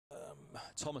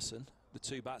Thomason, the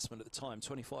two batsmen at the time,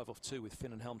 25 off 2 with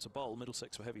Finn and Helm to bowl.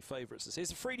 Middlesex were heavy favourites. As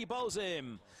here's Afridi bowls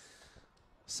him.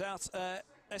 South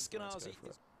Eskenazi.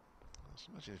 Let's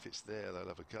imagine if it's there, they'll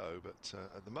have a go, but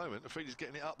at the moment, Afridi's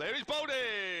getting it up there. He's bowled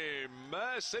him!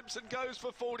 Simpson goes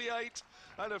for 48,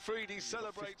 and Afridi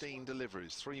celebrates. 15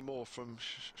 deliveries, 3 more from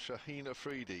Shaheen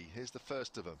Afridi. Here's the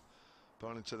first of them.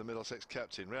 Bowling to the Middlesex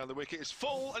captain. Round the wicket, it's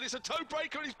full, and it's a toe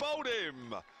breaker, and he's bowled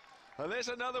him! And there's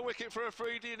another wicket for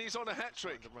Afridi, and he's on a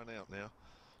hat-trick. Run out now.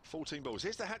 14 balls.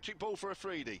 Here's the hat-trick ball for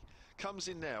Afridi. Comes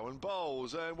in now and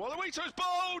bowls, and Wallaweeta's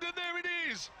bowled, and there it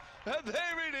is! And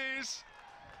there it is!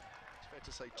 Fair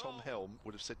to say Tom Helm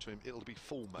would have said to him, it'll be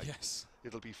full, mate. Yes.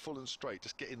 It'll be full and straight,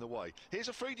 just get in the way. Here's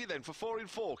Afridi then for 4 in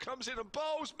 4. Comes in and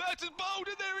bowls, Merton's bowled,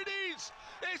 and there it is!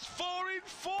 It's 4 in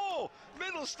 4!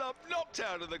 Middle stump knocked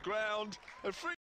out of the ground. Afridi